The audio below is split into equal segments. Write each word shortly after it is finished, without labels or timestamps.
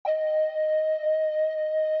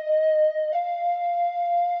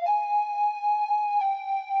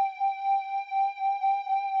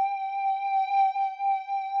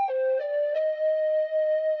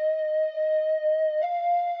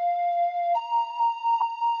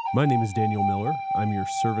My name is Daniel Miller. I'm your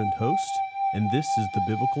servant host, and this is the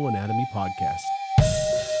Biblical Anatomy Podcast.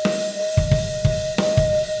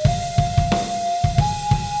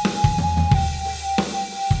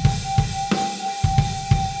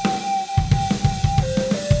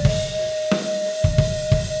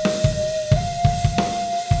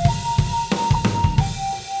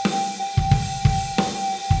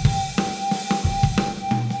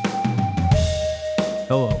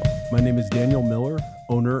 Hello, my name is Daniel Miller,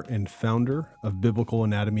 owner and founder of Biblical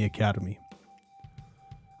Anatomy Academy.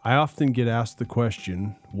 I often get asked the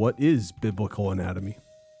question, what is biblical anatomy?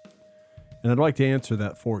 And I'd like to answer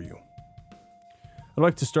that for you. I'd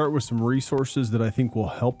like to start with some resources that I think will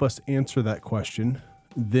help us answer that question,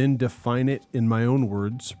 then define it in my own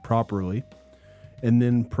words properly, and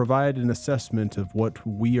then provide an assessment of what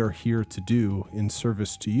we are here to do in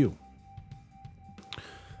service to you.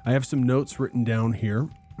 I have some notes written down here.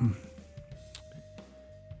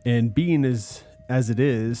 And being as it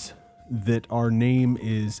is that our name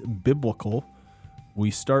is biblical, we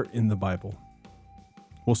start in the Bible.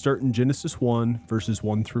 We'll start in Genesis 1, verses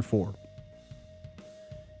 1 through 4.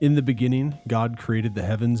 In the beginning, God created the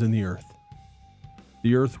heavens and the earth.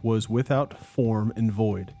 The earth was without form and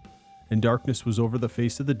void, and darkness was over the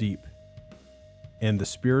face of the deep, and the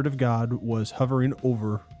Spirit of God was hovering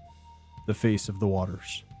over the face of the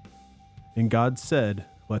waters. And God said,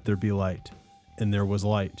 "Let there be light." And there was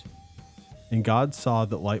light. And God saw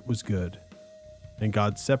that light was good. And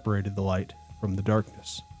God separated the light from the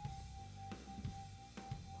darkness.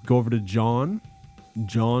 Go over to John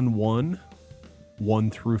 1, 1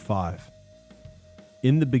 through 5.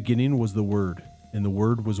 In the beginning was the Word, and the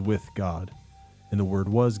Word was with God, and the Word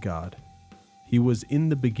was God. He was in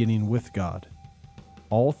the beginning with God.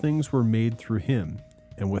 All things were made through him,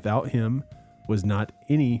 and without him was not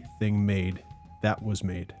anything made that was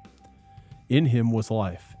made. In him was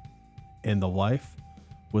life, and the life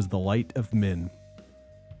was the light of men.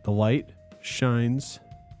 The light shines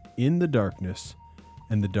in the darkness,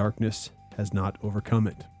 and the darkness has not overcome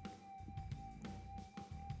it.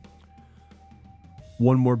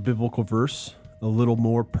 One more biblical verse, a little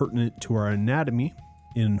more pertinent to our anatomy.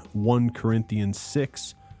 In 1 Corinthians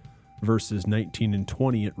 6, verses 19 and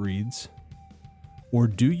 20, it reads, "Or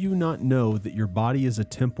do you not know that your body is a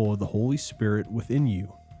temple of the Holy Spirit within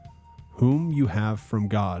you, whom you have from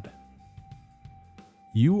God?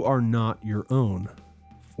 You are not your own,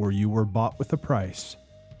 for you were bought with a price.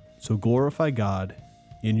 So glorify God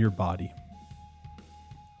in your body."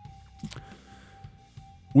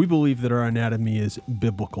 We believe that our anatomy is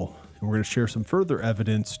biblical, and we're going to share some further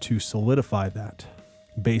evidence to solidify that,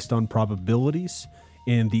 based on probabilities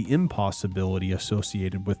and the impossibility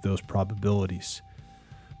associated with those probabilities.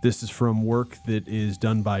 This is from work that is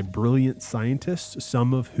done by brilliant scientists,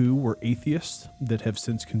 some of who were atheists that have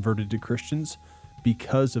since converted to Christians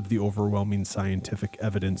because of the overwhelming scientific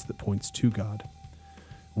evidence that points to God.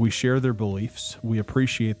 We share their beliefs, we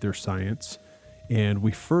appreciate their science, and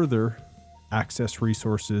we further access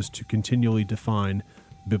resources to continually define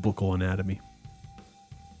biblical anatomy.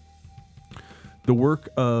 The work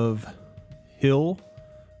of Hill,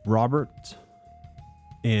 Robert,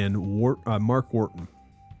 and Mark Wharton.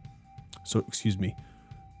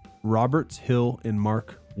 Roberts, Hill, and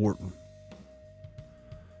Mark Wharton.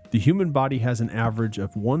 The human body has an average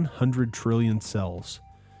of 100 trillion cells.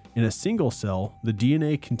 In a single cell, the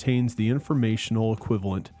DNA contains the informational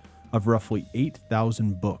equivalent of roughly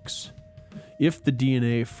 8,000 books. If the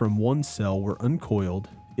DNA from one cell were uncoiled,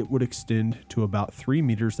 it would extend to about 3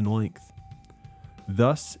 meters in length.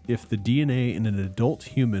 Thus, if the DNA in an adult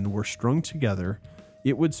human were strung together,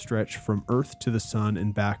 it would stretch from Earth to the Sun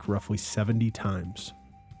and back roughly 70 times.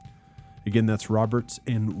 Again, that's Roberts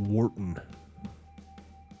and Wharton.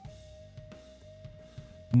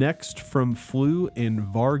 Next, from Flew and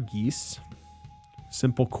Varghese,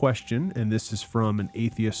 simple question, and this is from an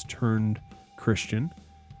atheist turned Christian.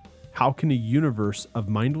 How can a universe of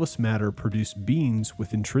mindless matter produce beings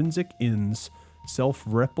with intrinsic ends,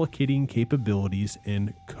 self-replicating capabilities,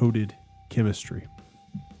 and coded chemistry?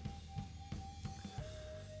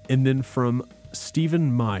 And then from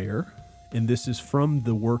Stephen Meyer, and this is from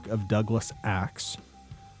the work of Douglas Axe.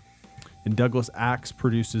 And Douglas Axe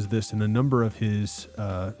produces this in a number of his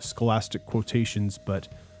scholastic quotations,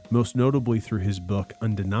 but most notably through his book,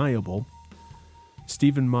 Undeniable.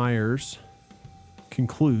 Stephen Myers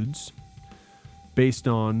concludes, based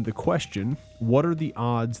on the question, what are the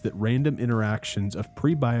odds that random interactions of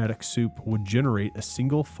prebiotic soup would generate a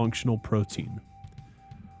single functional protein?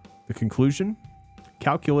 The conclusion?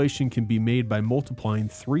 Calculation can be made by multiplying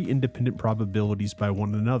 3 independent probabilities by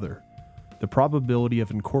one another. The probability of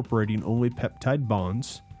incorporating only peptide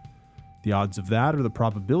bonds, The odds of that, or the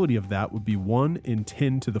probability of that, would be 1 in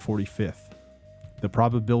 10 to the 45th. The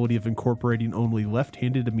probability of incorporating only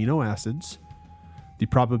left-handed amino acids, the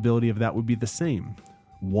probability of that would be the same,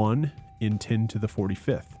 1 in 10 to the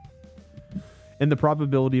 45th. And the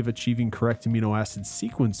probability of achieving correct amino acid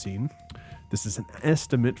sequencing, this is an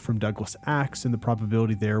estimate from Douglas Axe, and the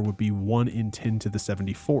probability there would be 1 in 10 to the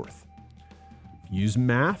 74th. Use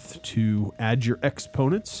math to add your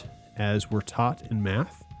exponents, as we're taught in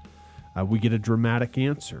math. We get a dramatic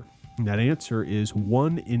answer. And that answer is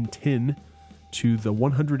 1 in 10 to the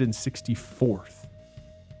 164th.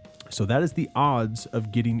 So that is the odds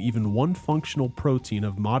of getting even one functional protein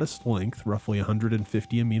of modest length, roughly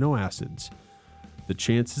 150 amino acids. The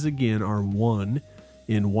chances again are 1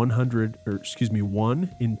 in 1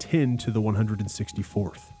 in 10 to the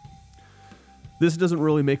 164th. This doesn't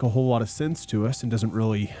really make a whole lot of sense to us and doesn't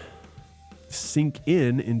really sink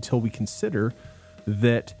in until we consider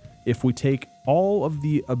that if we take all of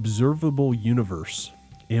the observable universe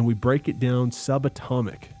and we break it down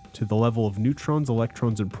subatomic to the level of neutrons,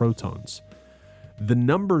 electrons, and protons, the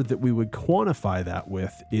number that we would quantify that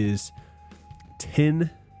with is 10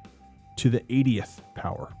 to the 80th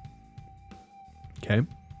power. Okay?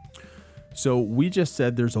 So we just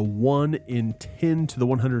said there's a 1 in 10 to the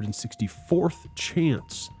 164th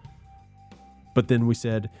chance. But then we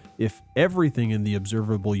said if everything in the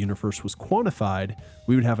observable universe was quantified,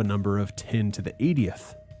 we would have a number of 10 to the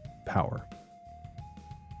 80th power.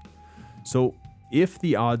 So if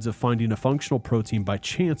the odds of finding a functional protein by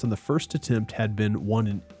chance on the first attempt had been 1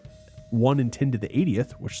 in 10 to the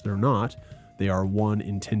 80th, which they're not, they are 1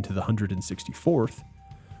 in 10 to the 164th,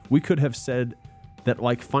 we could have said that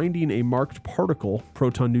like finding a marked particle,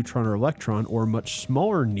 proton, neutron, or electron, or a much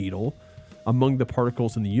smaller needle among the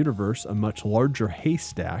particles in the universe, a much larger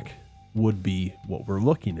haystack would be what we're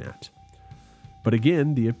looking at. But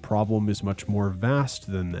again, the problem is much more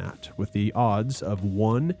vast than that, with the odds of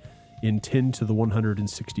 1 in 10 to the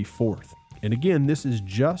 164th. And again, this is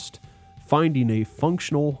just finding a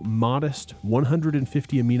functional, modest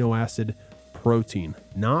 150 amino acid protein,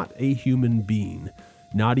 not a human being,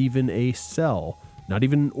 not even a cell, not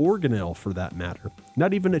even an organelle for that matter,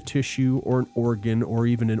 not even a tissue or an organ or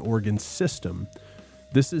even an organ system.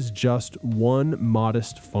 This is just one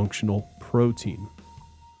modest functional protein.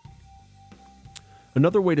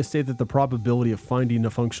 Another way to say that the probability of finding a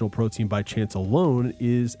functional protein by chance alone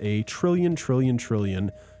is a trillion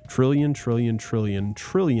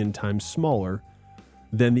times smaller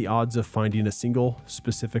than the odds of finding a single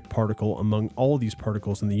specific particle among all these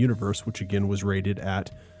particles in the universe, which again was rated at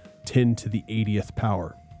 10 to the 80th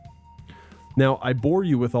power. Now, I bore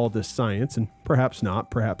you with all this science, and perhaps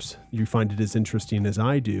not, perhaps you find it as interesting as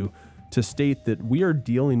I do, to state that we are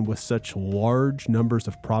dealing with such large numbers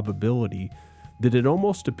of probability that it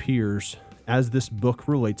almost appears, as this book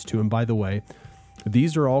relates to, and by the way,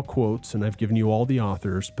 these are all quotes, and I've given you all the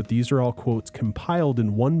authors, but these are all quotes compiled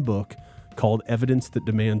in one book called Evidence That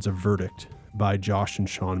Demands a Verdict by Josh and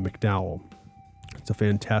Sean McDowell. It's a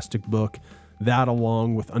fantastic book. That,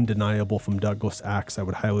 along with Undeniable from Douglas Axe, I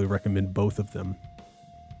would highly recommend both of them.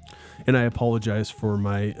 And I apologize for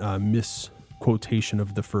my misquotation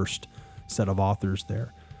of the first set of authors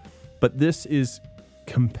there. But this is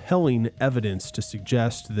compelling evidence to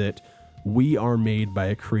suggest that we are made by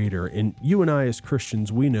a creator. And you and I as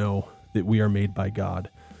Christians, we know that we are made by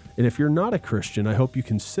God. And if you're not a Christian, I hope you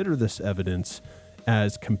consider this evidence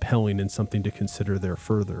as compelling and something to consider there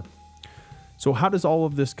further. So how does all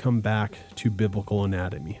of this come back to biblical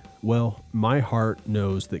anatomy? Well, my heart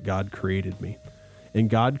knows that God created me,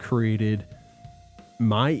 and God created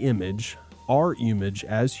my image, our image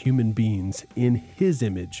as human beings in his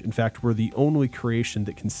image. In fact, we're the only creation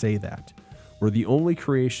that can say that. We're the only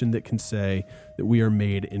creation that can say that we are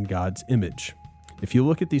made in God's image. If you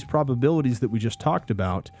look at these probabilities that we just talked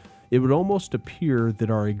about, it would almost appear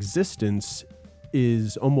that our existence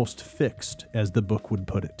is almost fixed, as the book would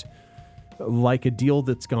put it. Like a deal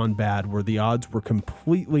that's gone bad where the odds were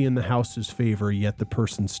completely in the house's favor, yet the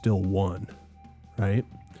person still won, right?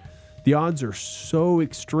 The odds are so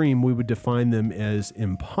extreme, we would define them as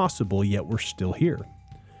impossible, yet we're still here.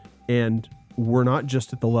 And we're not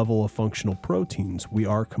just at the level of functional proteins. We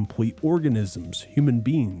are complete organisms, human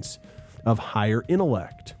beings of higher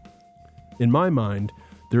intellect. In my mind,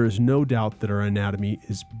 there is no doubt that our anatomy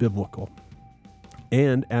is biblical.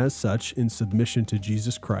 And as such, in submission to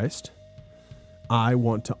Jesus Christ, I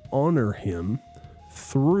want to honor him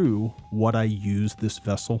through what I use this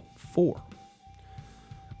vessel for.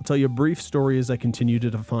 I'll tell you a brief story as I continue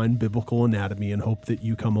to define biblical anatomy and hope that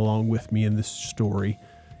you come along with me in this story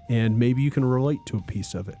and maybe you can relate to a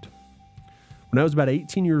piece of it. When I was about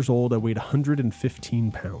 18 years old, I weighed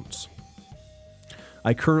 115 pounds.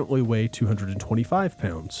 I currently weigh 225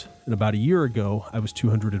 pounds, and about a year ago, I was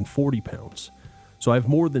 240 pounds. So I've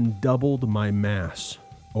more than doubled my mass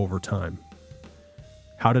over time.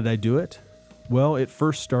 How did I do it? Well, it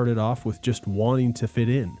first started off with just wanting to fit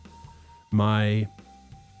in. My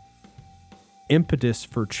impetus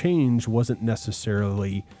for change wasn't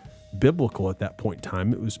necessarily biblical at that point in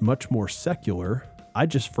time. It was much more secular. I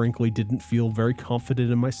just frankly didn't feel very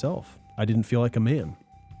confident in myself. I didn't feel like a man.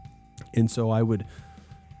 And so I would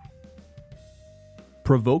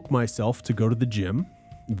provoke myself to go to the gym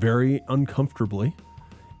very uncomfortably,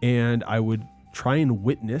 and I would try and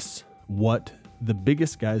witness what the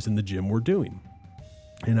biggest guys in the gym were doing.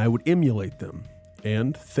 And I would emulate them.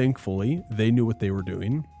 And thankfully, they knew what they were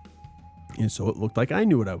doing. And so it looked like I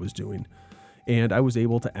knew what I was doing. And I was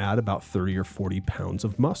able to add about 30 or 40 pounds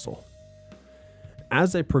of muscle.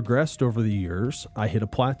 As I progressed over the years, I hit a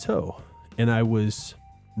plateau. And I was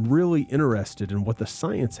really interested in what the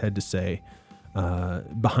science had to say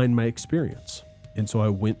behind my experience. And so I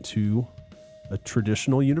went to a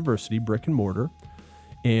traditional university, brick and mortar,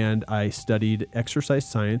 and I studied exercise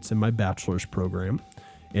science in my bachelor's program.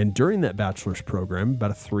 And during that bachelor's program,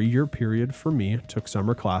 about a 3-year period for me, took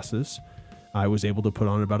summer classes, I was able to put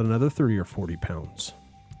on about another 30 or 40 pounds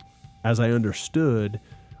as I understood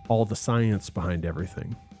all the science behind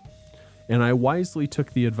everything. And I wisely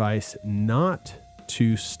took the advice not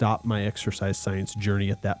to stop my exercise science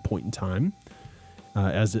journey at that point in time,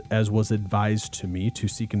 as was advised to me to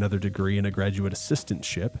seek another degree in a graduate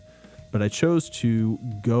assistantship. But I chose to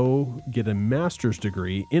go get a master's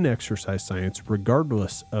degree in exercise science,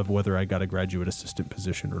 regardless of whether I got a graduate assistant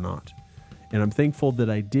position or not. And I'm thankful that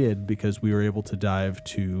I did, because we were able to dive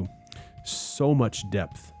to so much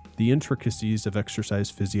depth, the intricacies of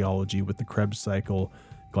exercise physiology with the Krebs cycle,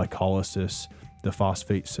 glycolysis, the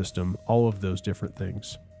phosphate system, all of those different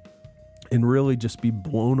things, and really just be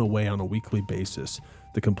blown away on a weekly basis,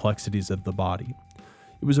 the complexities of the body.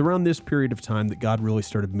 It was around this period of time that God really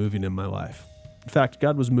started moving in my life. In fact,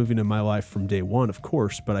 God was moving in my life from day one, of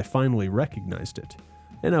course, but I finally recognized it.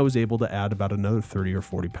 And I was able to add about another 30 or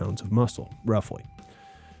 40 pounds of muscle, roughly.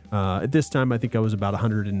 At this time, I think I was about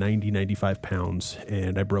 190, 95 pounds,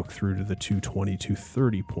 and I broke through to the 220,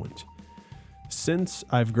 230 point. Since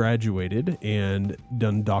I've graduated and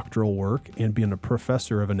done doctoral work and been a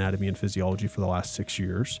professor of anatomy and physiology for the last 6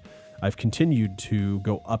 years, I've continued to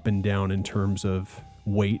go up and down in terms of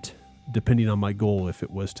weight, depending on my goal, if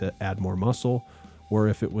it was to add more muscle or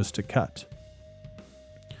if it was to cut.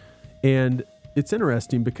 And it's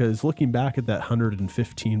interesting because looking back at that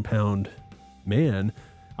 115 pound man,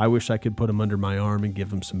 I wish I could put him under my arm and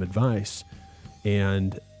give him some advice.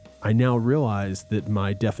 And I now realize that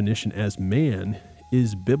my definition as man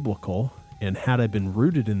is biblical. And had I been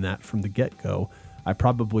rooted in that from the get-go, I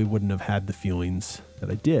probably wouldn't have had the feelings that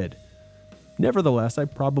I did. Nevertheless, I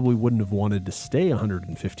probably wouldn't have wanted to stay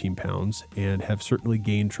 115 pounds and have certainly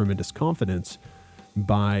gained tremendous confidence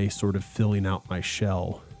by sort of filling out my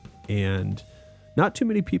shell. And not too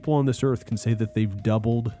many people on this earth can say that they've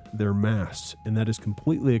doubled their mass, and that is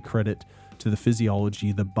completely a credit to the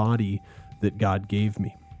physiology, the body that God gave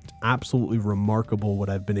me. It's absolutely remarkable what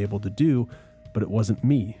I've been able to do, but it wasn't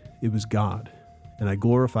me, it was God. And I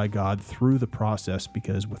glorify God through the process,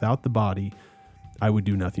 because without the body, I would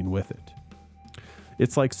do nothing with it.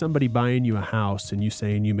 It's like somebody buying you a house and you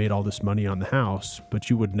saying you made all this money on the house, but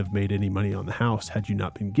you wouldn't have made any money on the house had you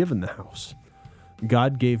not been given the house.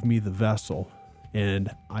 God gave me the vessel, and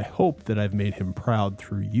I hope that I've made him proud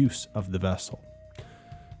through use of the vessel.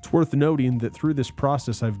 It's worth noting that through this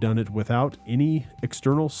process, I've done it without any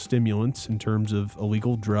external stimulants in terms of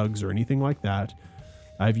illegal drugs or anything like that.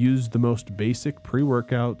 I've used the most basic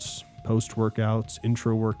pre-workouts, post-workouts,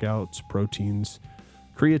 intro workouts, proteins,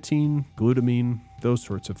 creatine, glutamine, those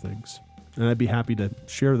sorts of things. And I'd be happy to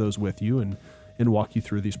share those with you and walk you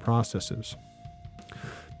through these processes.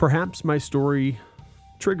 Perhaps my story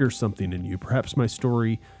triggers something in you. Perhaps my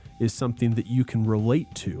story is something that you can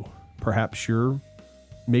relate to. Perhaps you're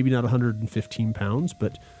maybe not 115 pounds,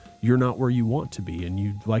 but you're not where you want to be and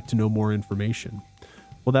you'd like to know more information.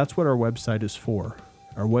 Well, that's what our website is for.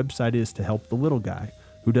 Our website is to help the little guy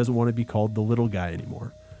who doesn't want to be called the little guy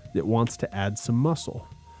anymore, that wants to add some muscle.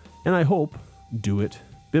 And I hope do it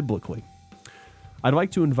biblically. I'd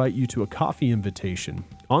like to invite you to a coffee invitation.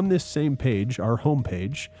 On this same page, our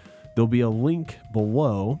homepage, there'll be a link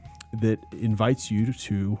below that invites you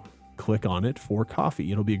to click on it for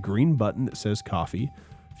coffee. It'll be a green button that says coffee.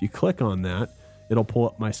 If you click on that, it'll pull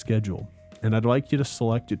up my schedule. And I'd like you to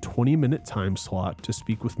select a 20-minute time slot to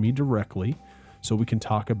speak with me directly, so we can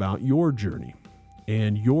talk about your journey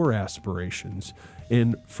and your aspirations.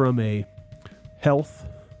 And from a health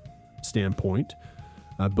standpoint,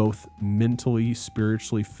 both mentally,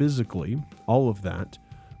 spiritually, physically, all of that,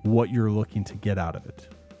 what you're looking to get out of it.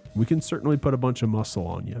 We can certainly put a bunch of muscle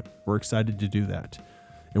on you. We're excited to do that.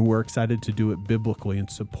 And we're excited to do it biblically and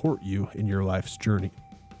support you in your life's journey.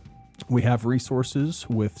 We have resources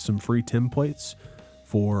with some free templates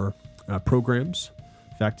for programs.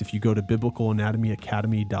 In fact, if you go to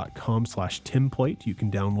biblicalanatomyacademy.com/template, you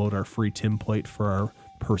can download our free template for our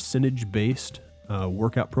percentage-based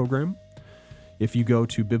workout program. If you go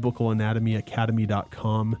to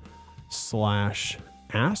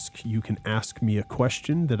biblicalanatomyacademy.com/ask, you can ask me a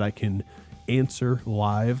question that I can answer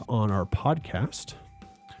live on our podcast.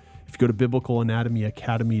 If you go to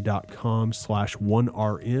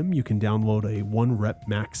biblicalanatomyacademy.com/1RM, you can download a 1-rep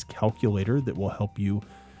max calculator that will help you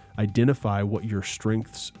identify what your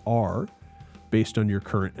strengths are based on your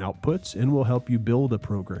current outputs and will help you build a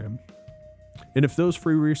program. And if those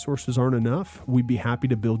free resources aren't enough, we'd be happy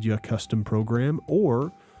to build you a custom program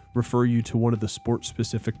or refer you to one of the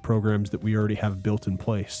sport-specific programs that we already have built in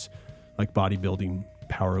place, like bodybuilding,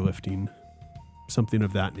 powerlifting, something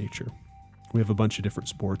of that nature. We have a bunch of different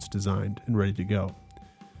sports designed and ready to go.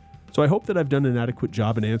 So I hope that I've done an adequate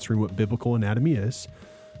job in answering what biblical anatomy is.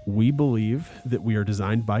 We believe that we are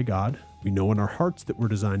designed by God. We know in our hearts that we're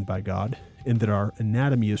designed by God and that our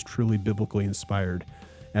anatomy is truly biblically inspired,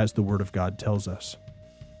 as the Word of God tells us.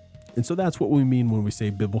 And so that's what we mean when we say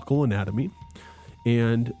biblical anatomy.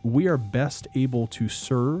 And we are best able to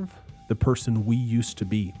serve the person we used to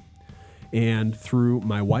be. And through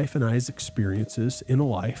my wife and I's experiences in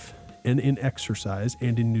life and in exercise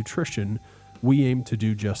and in nutrition, we aim to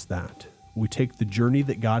do just that. We take the journey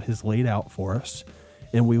that God has laid out for us,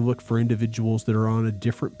 and we look for individuals that are on a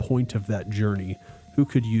different point of that journey who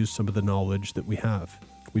could use some of the knowledge that we have.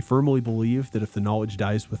 We firmly believe that if the knowledge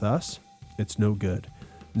dies with us, it's no good.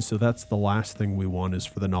 And so that's the last thing we want, is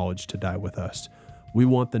for the knowledge to die with us. We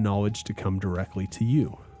want the knowledge to come directly to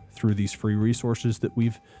you through these free resources that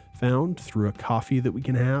we've found, through a coffee that we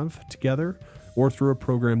can have together, or through a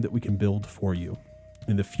program that we can build for you.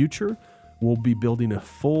 In the future, we'll be building a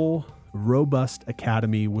full, robust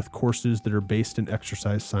academy with courses that are based in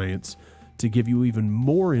exercise science to give you even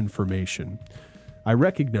more information. I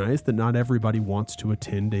recognize that not everybody wants to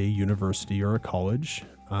attend a university or a college,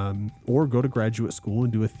 or go to graduate school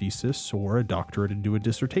and do a thesis or a doctorate and do a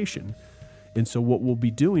dissertation. And so what we'll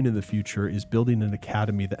be doing in the future is building an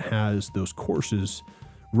academy that has those courses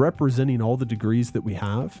representing all the degrees that we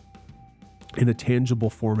have in a tangible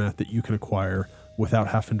format that you can acquire without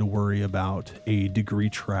having to worry about a degree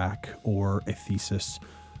track or a thesis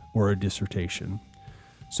or a dissertation.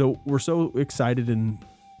 So we're so excited and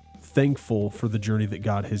thankful for the journey that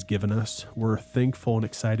God has given us. We're thankful and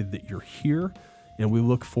excited that you're here, and we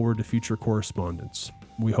look forward to future correspondence.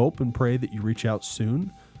 We hope and pray that you reach out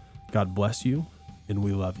soon. God bless you, and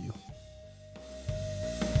we love you.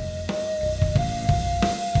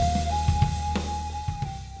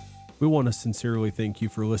 We want to sincerely thank you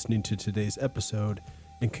for listening to today's episode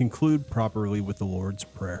and conclude properly with the Lord's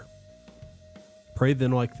Prayer. Pray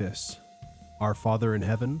then like this: Our Father in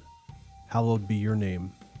heaven, hallowed be your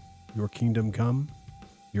name. Your kingdom come,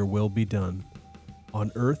 your will be done, on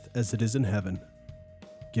earth as it is in heaven.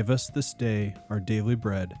 Give us this day our daily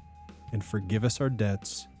bread, and forgive us our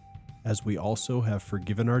debts, as we also have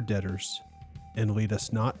forgiven our debtors. And lead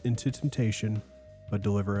us not into temptation, but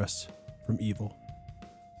deliver us from evil.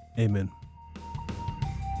 Amen.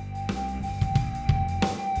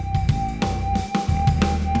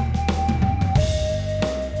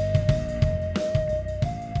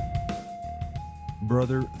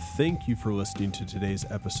 Brother, thank you for listening to today's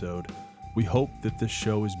episode. We hope that this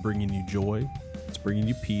show is bringing you joy, it's bringing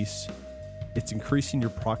you peace, it's increasing your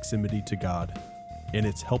proximity to God, and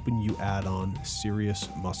it's helping you add on serious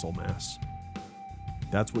muscle mass.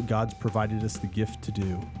 That's what God's provided us the gift to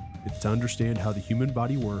do. It's to understand how the human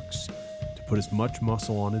body works, to put as much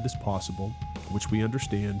muscle on it as possible, which we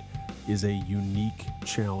understand is a unique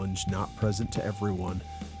challenge not present to everyone,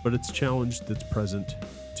 but it's a challenge that's present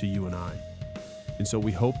to you and I. And so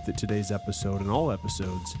we hope that today's episode and all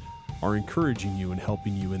episodes are encouraging you and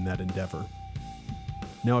helping you in that endeavor.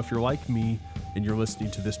 Now, if you're like me and you're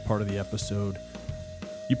listening to this part of the episode,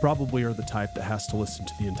 you probably are the type that has to listen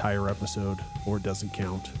to the entire episode or it doesn't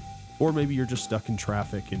count. Or maybe you're just stuck in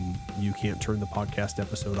traffic and you can't turn the podcast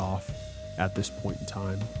episode off at this point in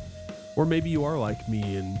time. Or maybe you are like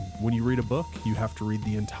me, and when you read a book, you have to read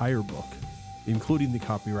the entire book, including the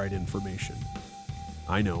copyright information.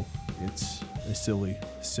 I know, it's a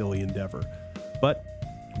silly endeavor, but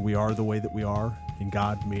We are the way that we are, and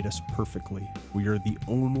God made us perfectly. We are the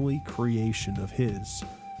only creation of His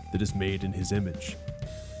that is made in His image.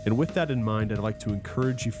 And with that in mind, I'd like to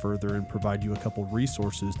encourage you further and provide you a couple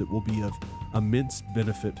resources that will be of immense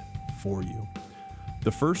benefit for you.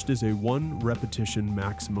 The first is a 1 repetition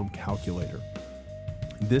maximum calculator.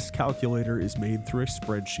 This calculator is made through a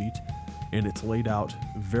spreadsheet, and it's laid out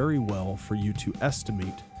very well for you to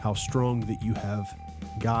estimate how strong that you have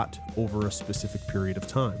got over a specific period of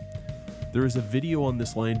time. There is a video on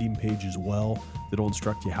this landing page as well that'll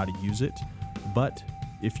instruct you how to use it, but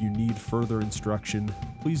if you need further instruction,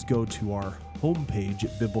 please go to our homepage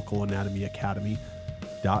at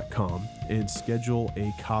biblicalanatomyacademy.com and schedule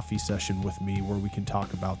a coffee session with me where we can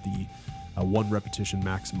talk about the 1 repetition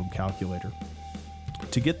maximum calculator.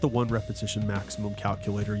 To get the 1 repetition maximum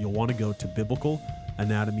calculator, you'll want to go to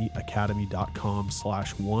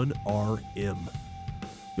biblicalanatomyacademy.com/1RM.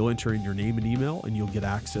 You'll enter in your name and email, and you'll get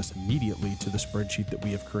access immediately to the spreadsheet that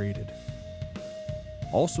we have created.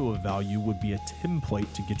 Also of value would be a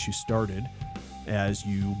template to get you started as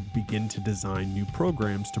you begin to design new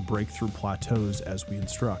programs to break through plateaus as we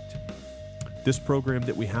instruct. This program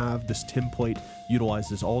that we have, this template,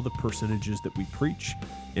 utilizes all the percentages that we preach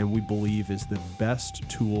and we believe is the best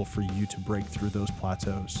tool for you to break through those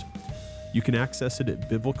plateaus. You can access it at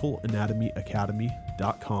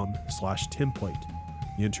biblicalanatomyacademy.com/template.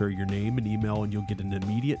 You enter your name and email and you'll get an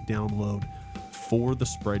immediate download for the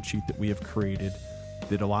spreadsheet that we have created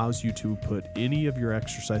that allows you to put any of your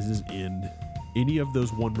exercises in, any of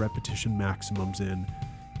those 1 repetition maximums in,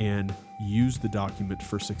 and use the document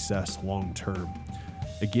for success long term.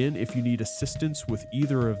 Again, if you need assistance with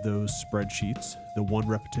either of those spreadsheets, the 1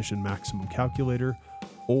 repetition maximum calculator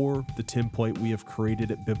or the template we have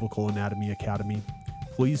created at Biblical Anatomy Academy,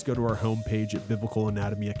 please go to our homepage at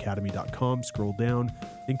biblicalanatomyacademy.com, scroll down,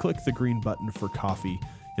 and click the green button for coffee,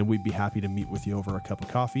 and we'd be happy to meet with you over a cup of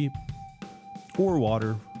coffee, or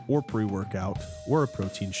water, or pre-workout, or a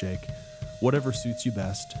protein shake, whatever suits you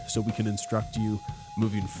best, so we can instruct you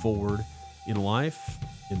moving forward in life,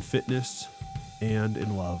 in fitness, and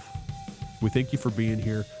in love. We thank you for being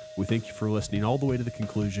here. We thank you for listening all the way to the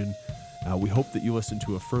conclusion. We hope that you listen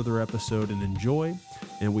to a further episode and enjoy,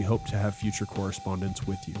 and we hope to have future correspondence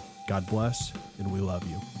with you. God bless, and we love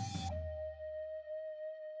you.